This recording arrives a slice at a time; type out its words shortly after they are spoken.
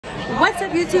What's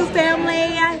up, YouTube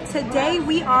family? Today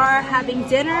we are having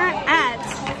dinner at,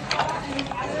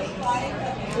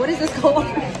 what is this called?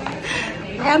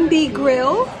 MB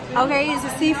Grill. Okay, it's a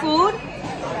seafood.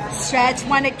 Stretch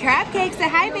wanted crab cake. Say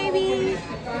hi, baby.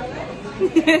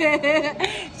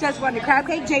 Stretch wanted crab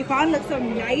cake. Jayy looks so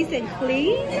nice and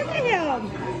clean. Look at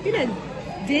him. He done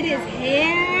did his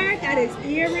hair, got his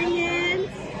earring in,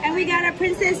 and we got a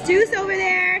Princess Juice over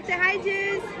there. Say hi,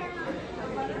 Juice.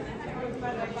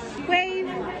 Wave.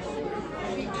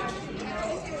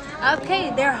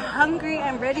 Okay, they're hungry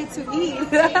and ready to eat.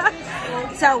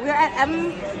 So we're at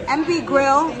MB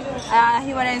Grill.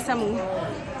 He wanted some.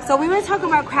 So we were talking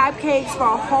about crab cakes for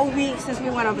a whole week since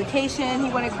we went on vacation. He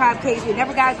wanted crab cakes. We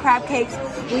never got crab cakes.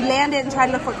 We landed and tried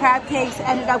to look for crab cakes.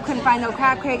 Ended up couldn't find no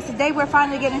crab cakes. Today we're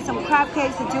finally getting some crab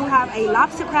cakes. We do have a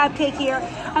lobster crab cake here.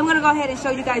 I'm gonna go ahead and show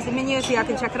you guys the menu so y'all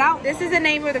can check it out. This is the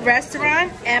name of the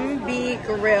restaurant, MB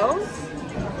Grill.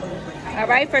 All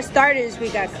right, for starters, we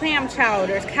got clam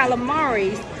chowders,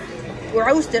 calamari,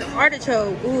 roasted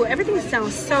artichoke. Ooh, everything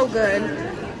sounds so good.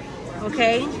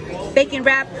 Okay, bacon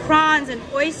wrapped prawns and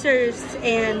oysters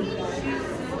and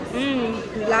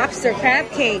lobster crab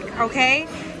cake. Okay,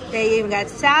 they even got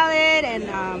salad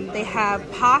and they have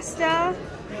pasta.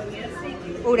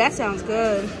 Oh, that sounds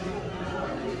good.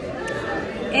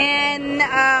 And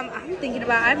I'm thinking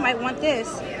about, I might want this.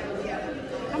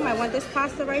 I might want this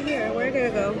pasta right here. Where did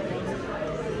it go?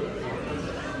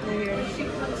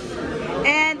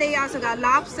 And they also got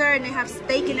lobster and they have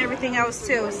steak and everything else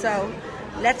too. So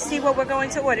let's see what we're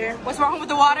going to order. What's wrong with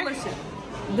the water? Listen,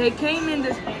 they came in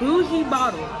this bougie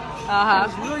bottle.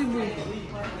 It's really bougie.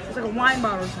 It's like a wine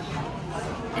bottle or something.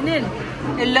 And then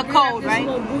it looked cold, right?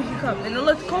 Little bougie cup, and it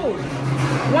looked cold.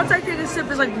 Once I take a sip,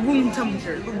 it's like room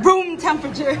temperature. Room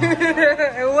temperature.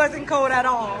 It wasn't cold at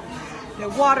all. The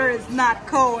water is not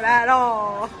cold at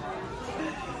all.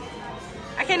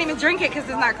 I can't even drink it because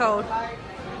it's not cold.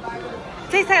 It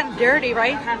tastes kind of dirty,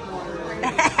 right?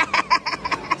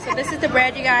 So this is the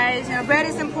bread, you guys. You know, bread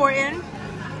is important.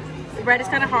 The bread is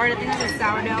kind of hard. I think it's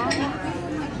sourdough.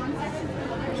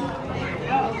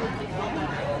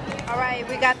 All right,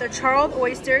 we got the charred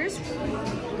oysters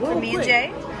for me and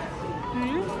Jay.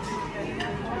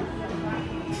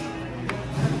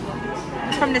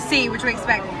 It's from the sea, which we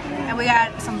expect. And we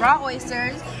got some raw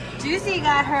oysters. Juicy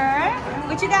got her.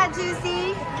 What you got,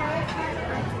 Juicy?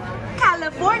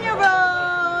 California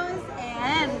rolls.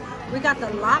 And we got the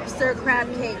lobster crab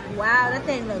cake. Wow, that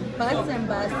thing looks bussin'.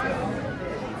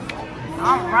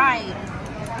 All right.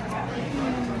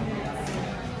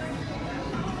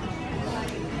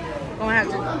 Gonna have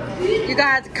to, you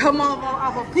guys come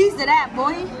off a piece of that,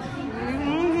 boy.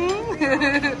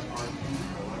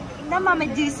 That mama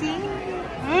Juicy.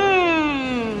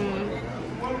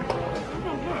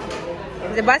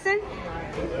 Is it bussin'?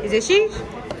 Is it sheesh?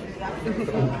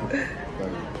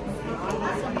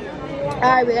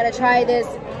 Alright, we gotta try this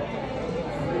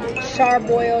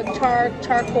charcoal.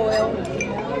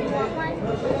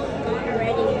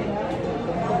 Ready.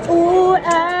 Ooh,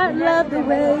 I love the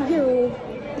way you.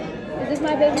 Is this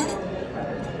my baby?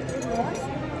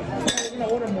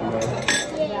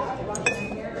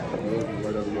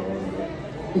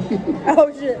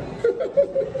 Oh shit.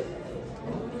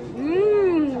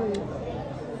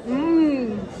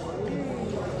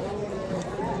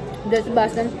 This is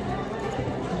bustin'. Is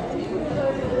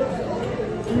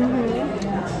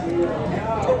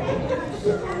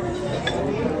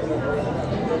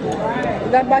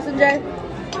that bustin', Jay?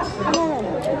 Come on.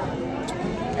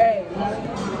 Hey.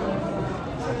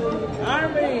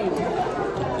 Army.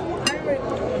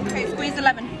 Okay, squeeze the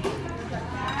lemon.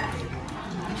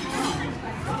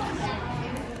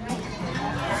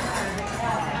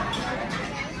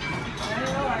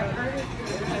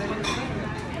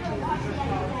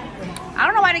 I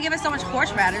don't know why they give us so much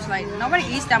horseradish. Like, nobody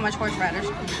eats that much horseradish.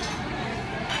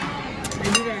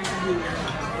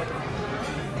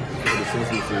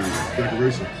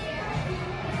 Decoration.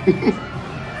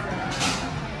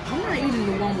 I'm not eating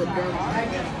the one with dirt.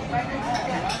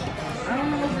 I don't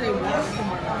know if they wash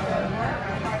them or not.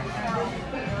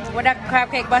 What that crab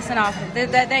cake busting off?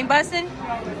 Is that thing busting?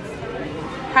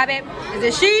 Hi, babe. Is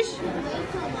it sheesh?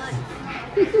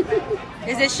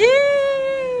 Is it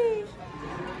sheesh?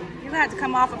 You have to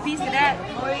come off a piece of that.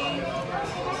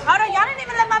 Hold on, y'all didn't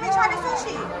even let mommy try the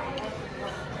sushi.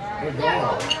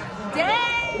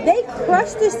 Dang! They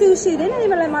crushed the sushi. They didn't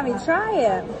even let mommy try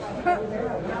it.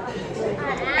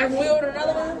 And we ordered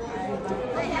another one?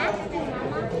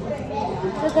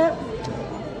 What's that?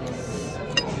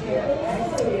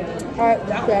 Alright,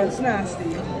 That one's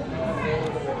nasty.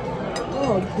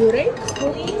 Oh, do they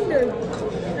clean their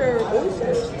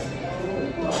oysters?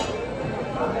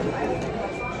 Is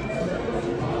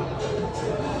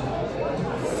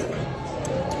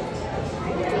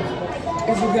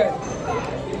it good?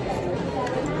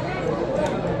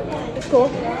 It's cool.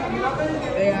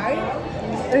 AI?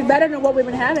 It's better than what we've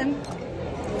been having.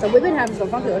 So we've been having some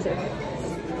funky delicious.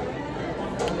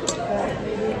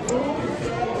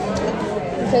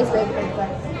 Taste it.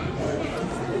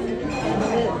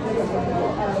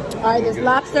 Alright, this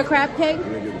lobster crab cake.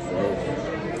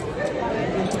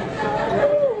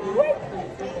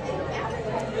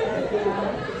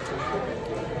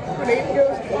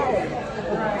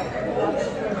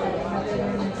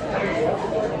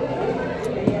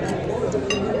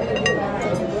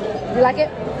 You like it?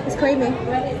 It's creamy.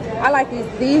 I like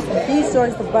these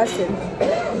joints are busting.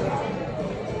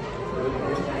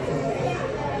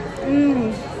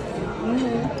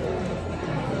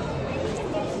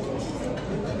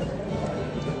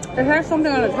 It has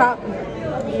something on the top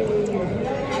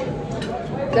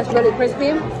that's really crispy,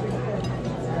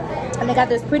 and they got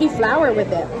this pretty flour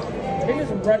with it. I think it's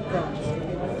some breadcrumbs.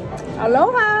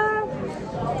 Aloha!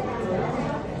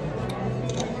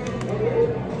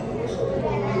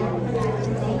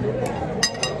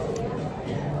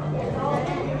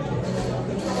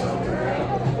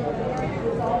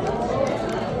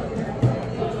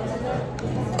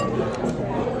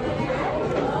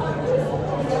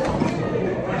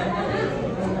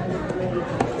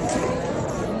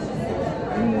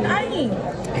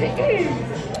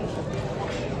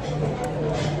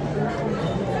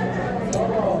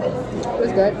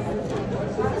 It's good.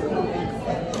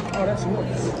 Oh, that's good.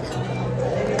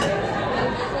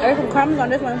 There's some crumbs on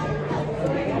this one.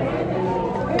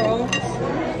 Oh.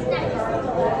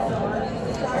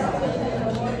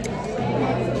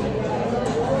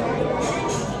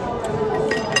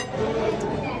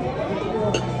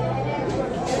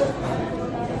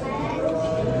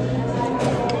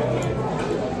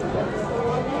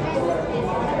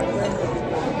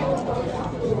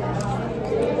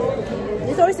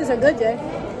 These oysters are good, Jay.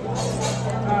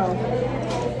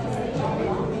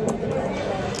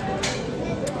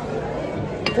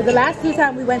 Because the last two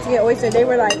times we went to get oysters, they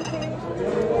were like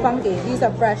funky. These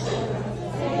are fresh.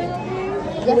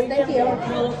 Yes, thank you.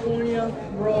 California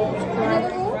rolls,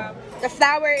 crab. The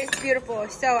flour is beautiful.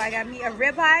 So I got me a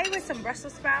ribeye with some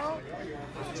Brussels sprout.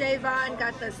 Javon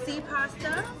got the sea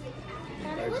pasta.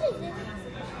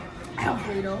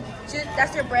 Alfredo.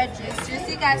 That's your bread juice.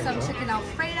 Juicy got some chicken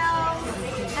Alfredo.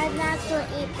 I'm not going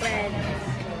to eat bread.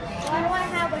 Why do I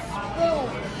have a spoon?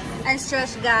 And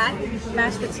Strush got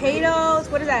mashed potatoes.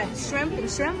 What is that? Shrimp and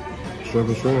shrimp? Shrimp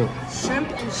and shrimp.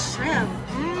 Shrimp and shrimp.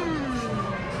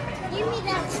 Give me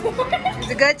that fork. Is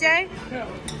it good, Jay?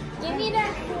 Give me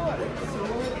that fork.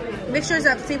 Mixtures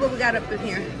up. See what we got up in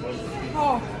here.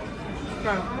 Oh.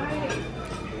 Okay.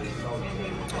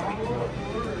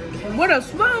 With a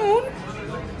spoon.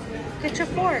 Get your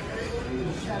fork.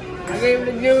 I gave it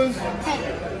a juice.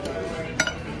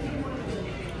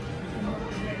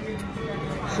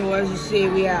 So as you see,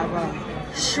 we have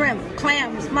Shrimp,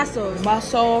 clams, mussels.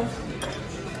 mussel.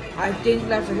 I think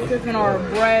that's a chicken or a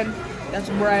bread. That's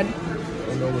bread.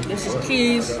 This is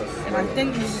cheese, and I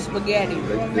think this is spaghetti.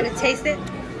 You want me to taste it?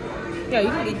 Yeah, you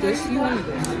can eat this. You want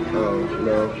this? Oh,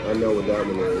 no. I know what that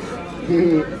one is.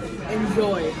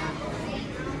 Enjoy.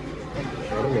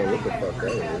 I don't know what the fuck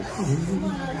that is.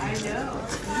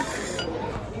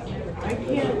 I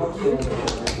can't.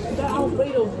 The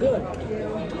Alfredo's good.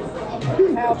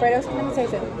 Alfredo's, let me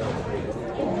taste it.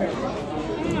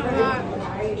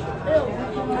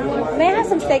 May I have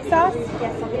some steak sauce?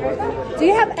 Yes. Do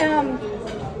you have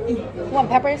you want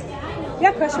peppers? You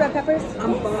have crushed red peppers?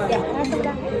 I'm fine. Yeah, can I have some of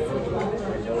that?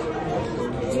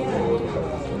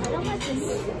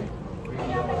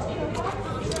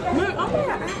 Man, I'm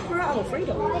gonna ask for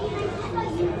Alfredo.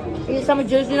 You need some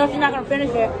juice. You know she's not gonna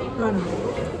finish it. No.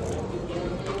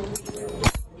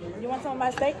 You want some of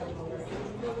my steak?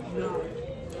 No.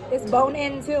 It's bone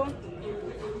in too.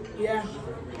 Yeah.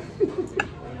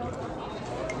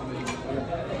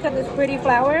 Got this pretty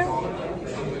flour.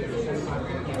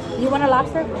 You want a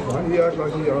lobster? Why do he act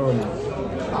like he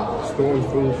storing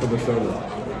food for the summer?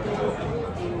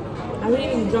 I'm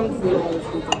eating junk food all this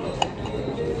weekend.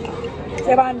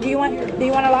 Javon, do you want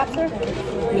a lobster?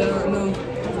 Yeah, no.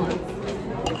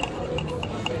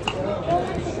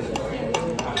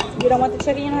 You don't want the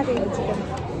chicken? You don't have to eat the chicken.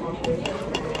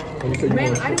 Oh, you said you Man,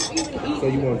 want I don't even eat. So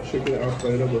you want chicken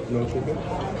Alfredo with no chicken?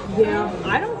 Yeah,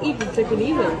 I don't eat the chicken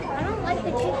either. I don't like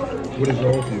the chicken. What is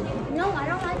wrong with you? No, I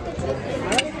don't like the chicken. I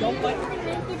don't like.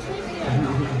 Make the chicken.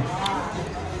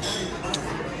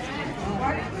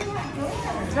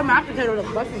 The mashed potatoes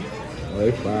are busting. Oh,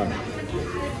 they fine.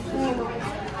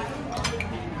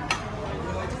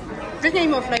 Just need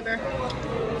more flavor.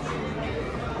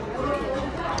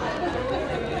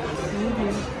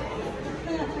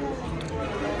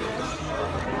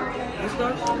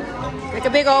 Like a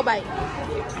big old bite.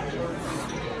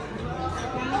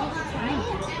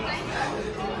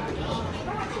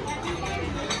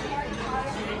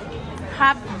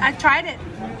 I tried it.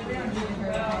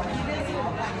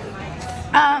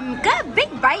 Good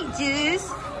big bite,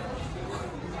 juice.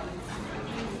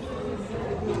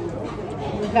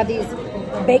 We got these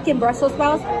bacon Brussels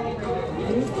sprouts.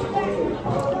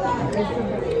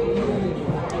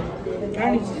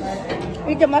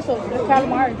 Eat the mussels, the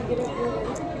calamari.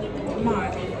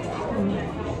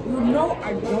 You know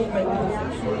I don't like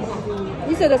mussels.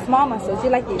 These are the small mussels. You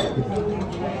like these?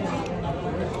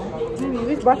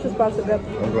 These Brussels sprouts are good.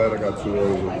 I'm glad I got 2 of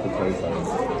those with potato.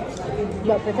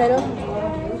 What, potato?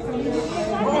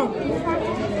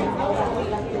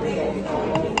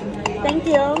 Thank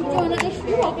you.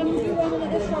 You're welcome. Do you want an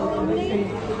extra lemonade?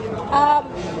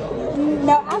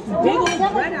 No, I'll Big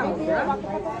old bread out, bro.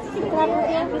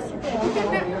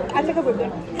 I took a root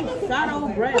beer. Fat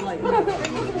old bread like that.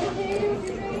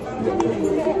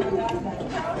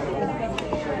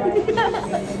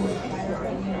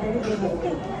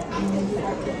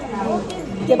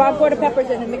 Give on 4 peppers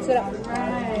in and mix it up.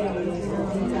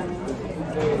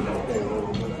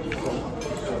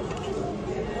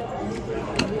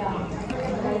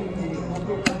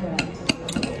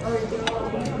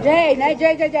 Jay, nice,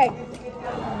 Jay.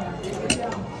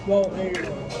 Well, there you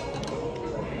go.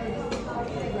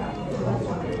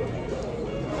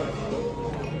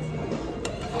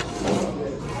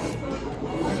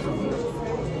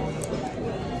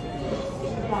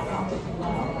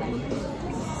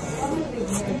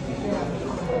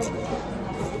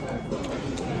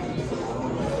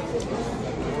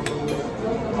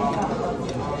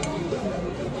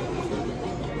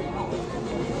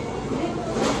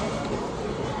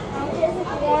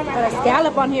 Got a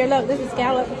scallop on here. Look, this is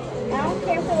scallop. I don't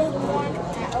care if it was warm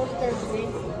at Oster's.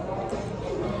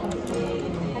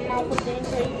 And now for being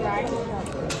pretty dry.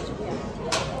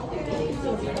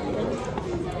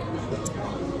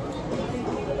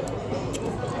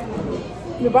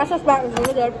 The Brussels sprout is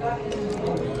really good.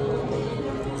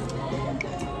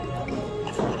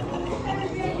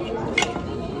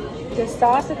 The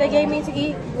sauce that they gave me to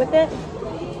eat with it,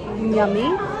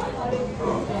 yummy.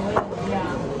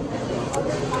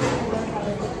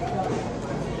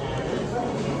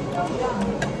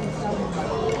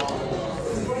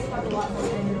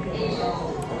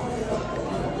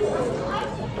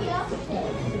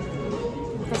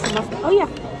 Oh yeah.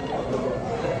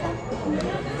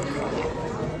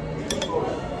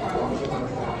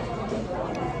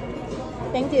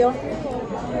 Thank you.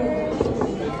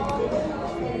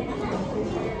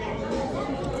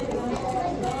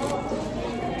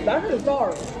 That is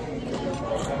dark.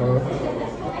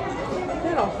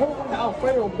 There's a whole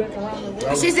Alfredo bit around the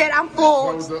room. She said, I'm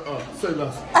full. Say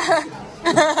less.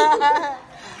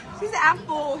 She said, I'm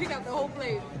full. He got the whole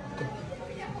plate.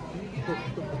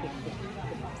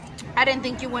 I didn't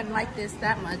think you wouldn't like this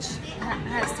that much. It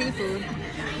has seafood.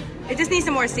 It just needs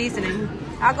some more seasoning.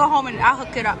 I'll go home and I'll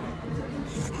hook it up.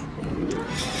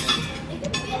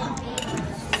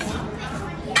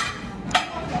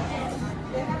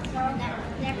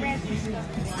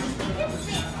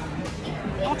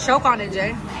 Don't choke on it,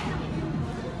 Jay.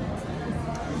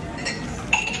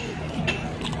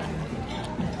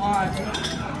 Alright.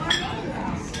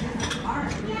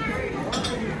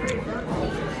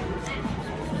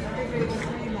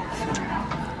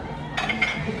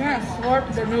 You can't slurp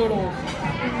the noodles.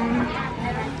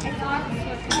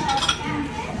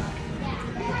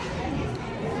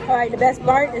 All right, the best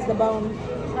part is the bone.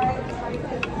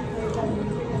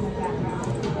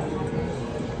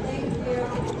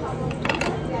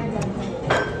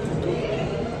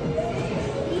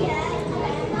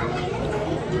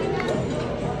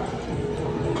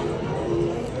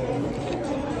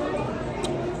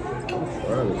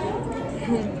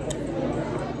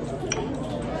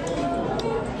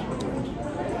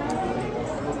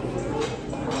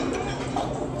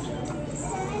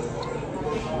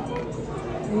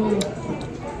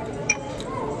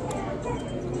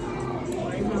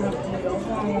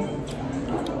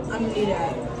 I'm gonna eat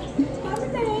that.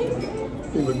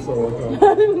 He looks so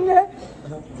uncomfortable.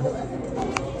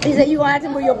 He said, you gonna have to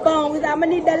move your phone. He said, I'm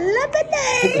gonna need the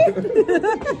lemonade.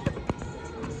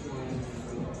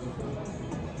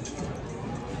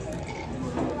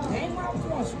 Dang, why was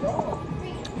one straw?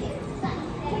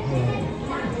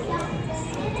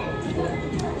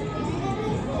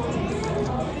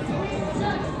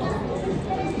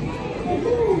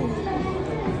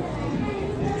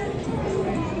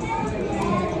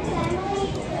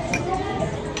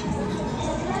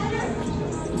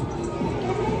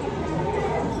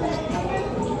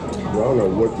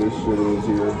 what this shit is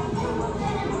here.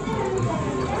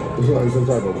 It's like some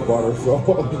type of butter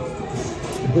sauce.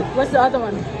 What's the other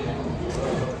one?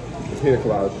 Pina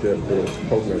colada chip with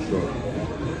coconut shrimp.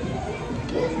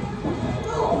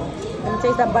 Let me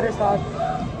taste that butter sauce.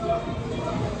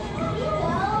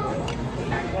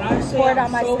 When I say Pour it I'm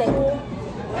on my so steak. full,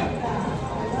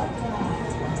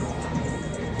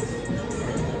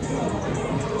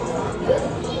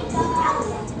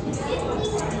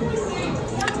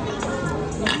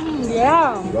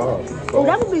 Yeah. Yeah. Oh,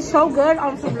 that would be so good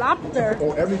on some lobster.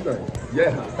 On everything.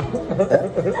 Yeah.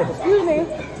 Excuse me.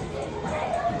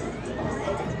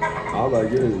 I was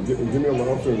like, give me a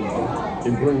lobster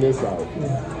and bring this out.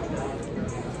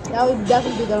 That would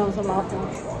definitely be good on some lobster.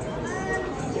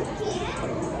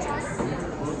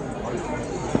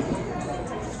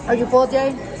 Are you full,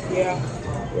 Jay? yeah.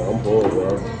 Yeah, I'm full,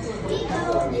 bro.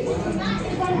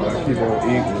 I keep on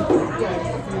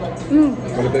eating.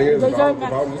 But the thing is, if I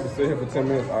was just to sit here for 10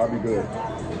 minutes, I'll be good.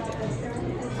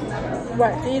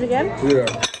 What, to eat again? Yeah.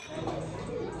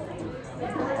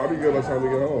 I'll be good by the time we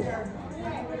get home.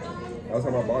 That's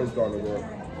how my body's starting to work.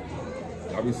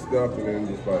 I'll be stuffed and then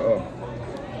just like, oh,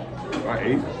 I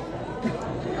ate.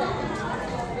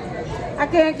 I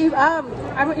can't keep up.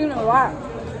 I've been eating a lot.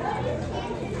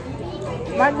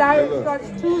 My diet starts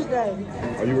Tuesday.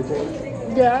 Are you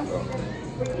recording? Yeah.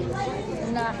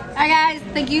 Nah. Alright guys,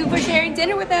 thank you for sharing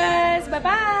dinner with us.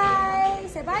 Bye-bye.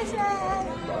 Say bye, Shay.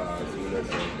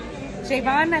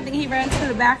 Shavon, I think he ran to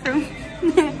the bathroom.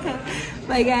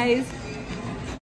 Bye guys.